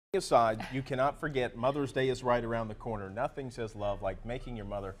Aside, you cannot forget Mother's Day is right around the corner. Nothing says love like making your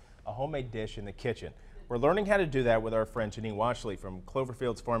mother a homemade dish in the kitchen. We're learning how to do that with our friend Janine Washle from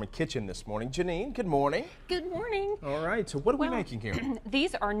Cloverfield's Farm and Kitchen this morning. Janine, good morning. Good morning. All right, so what are we making here?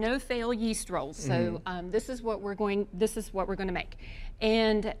 These are no-fail yeast rolls. So this is what we're going to make.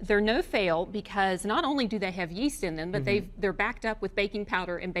 And they're no-fail because not only do they have yeast in them, but they're backed up with baking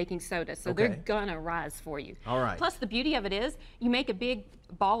powder and baking soda. So they're gonna rise for you. All right. Plus the beauty of it is you make a big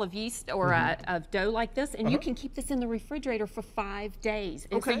ball of yeast or of dough like this, and you can keep this in the refrigerator for 5 days.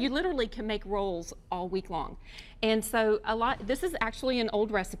 And so you literally can make rolls all week long. And so this is actually an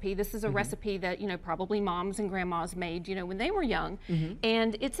old recipe. This is a recipe that, probably moms and grandmas made, when they were young.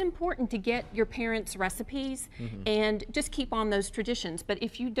 And it's important to get your parents' recipes and just keep on those traditions. But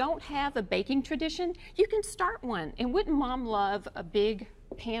if you don't have a baking tradition, you can start one. And wouldn't mom love a big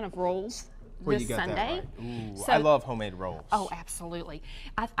pan of rolls this Sunday? Ooh, so, I love homemade rolls. Oh, absolutely.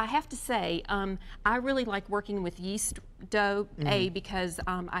 I have to say, I really like working with yeast dough, because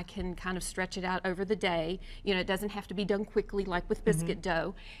I can kind of stretch it out over the day. It doesn't have to be done quickly like with biscuit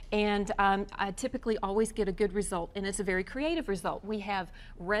dough. And I typically always get a good result, and it's a very creative result. We have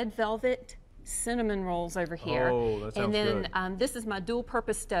red velvet cinnamon rolls over here. Oh, that sounds good. And then this is my dual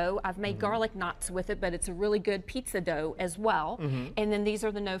purpose dough. I've made garlic knots with it, but it's a really good pizza dough as well. And then these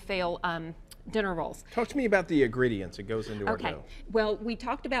are the no-fail dinner rolls. Talk to me about the ingredients that goes into our dough. Okay, well, we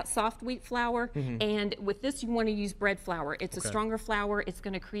talked about soft wheat flour, and with this you want to use bread flour. It's a stronger flour. It's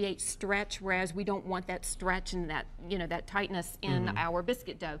going to create stretch, whereas we don't want that stretch and that, that tightness in our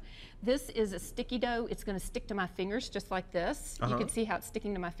biscuit dough. This is a sticky dough. It's going to stick to my fingers just like this. You can see how it's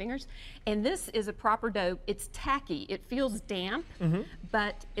sticking to my fingers. And this is a proper dough. It's tacky. It feels damp,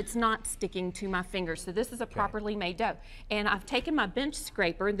 but it's not sticking to my fingers. So this is a properly made dough. And I've taken my bench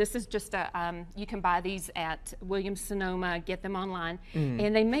scraper. This is just a, you can buy these at Williams-Sonoma, get them online.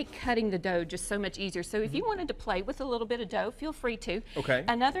 And they make cutting the dough just so much easier. So if you wanted to play with a little bit of dough, feel free to. Okay.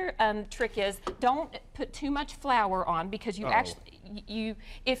 Another trick is don't put too much flour on, because you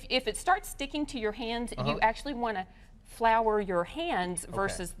if it starts sticking to your hands, you actually want to flour your hands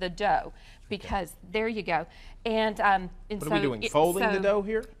versus the dough, because there you go. And what are we doing? Folding the dough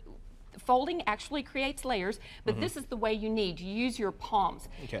here? Folding actually creates layers, but this is the way you need. You use your palms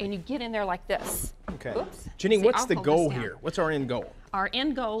and you get in there like this. Okay. Oops. Janine, what's the goal here? What's our end goal? Our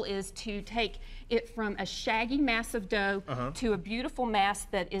end goal is to take it from a shaggy mass of dough to a beautiful mass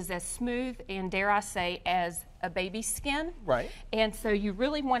that is as smooth and, dare I say, as a baby's skin. Right. And so you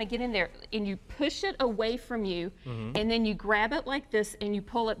really want to get in there and you push it away from you, and then you grab it like this and you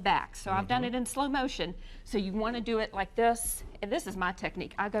pull it back. So I've done it in slow motion. So you want to do it like this. And this is my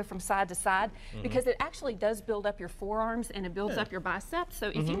technique. I go from side to side because it actually does build up your forearms and it builds up your biceps.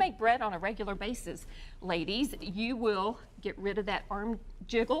 So if you make bread on a regular basis, ladies, you will get rid of that arm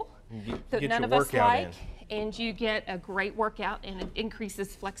jiggle that none of us like, and you get a great workout, and it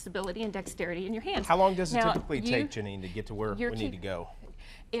increases flexibility and dexterity in your hands. How long does it typically take, Janine, to get to where we need to go?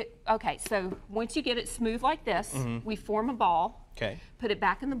 Okay, so once you get it smooth like this, we form a ball, put it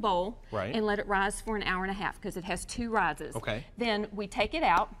back in the bowl, and let it rise for an hour and a half, because it has 2 rises. Then we take it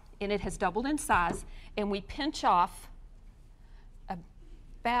out, and it has doubled in size, and we pinch off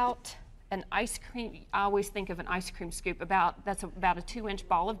about an ice cream, I always think of an ice cream scoop, that's about a 2-inch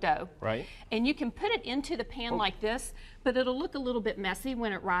ball of dough. And you can put it into the pan like this, but it'll look a little bit messy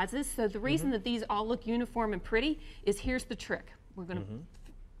when it rises. So the reason that these all look uniform and pretty is, here's the trick. We're gonna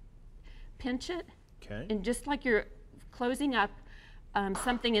pinch it, and just like you're closing up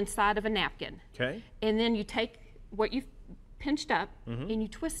something inside of a napkin. And then you take what you've pinched up and you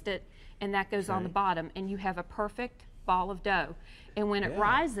twist it, and that goes on the bottom, and you have a perfect ball of dough. And when it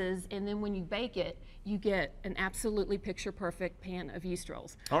rises, and then when you bake it, you get an absolutely picture-perfect pan of yeast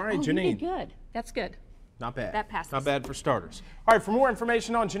rolls. All right, Janine. You did good. That's good. Not bad. That passes. Not bad for starters. All right, for more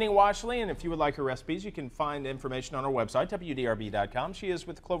information on Janine Washle, and if you would like her recipes, you can find information on our website, WDRB.com. She is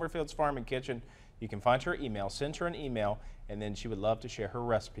with Cloverfield's Farm and Kitchen. You can find her email, send her an email, and then she would love to share her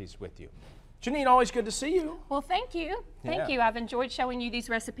recipes with you. Janine, always good to see you. Well, thank you. Thank you. I've enjoyed showing you these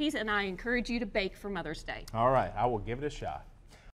recipes, and I encourage you to bake for Mother's Day. All right, I will give it a shot.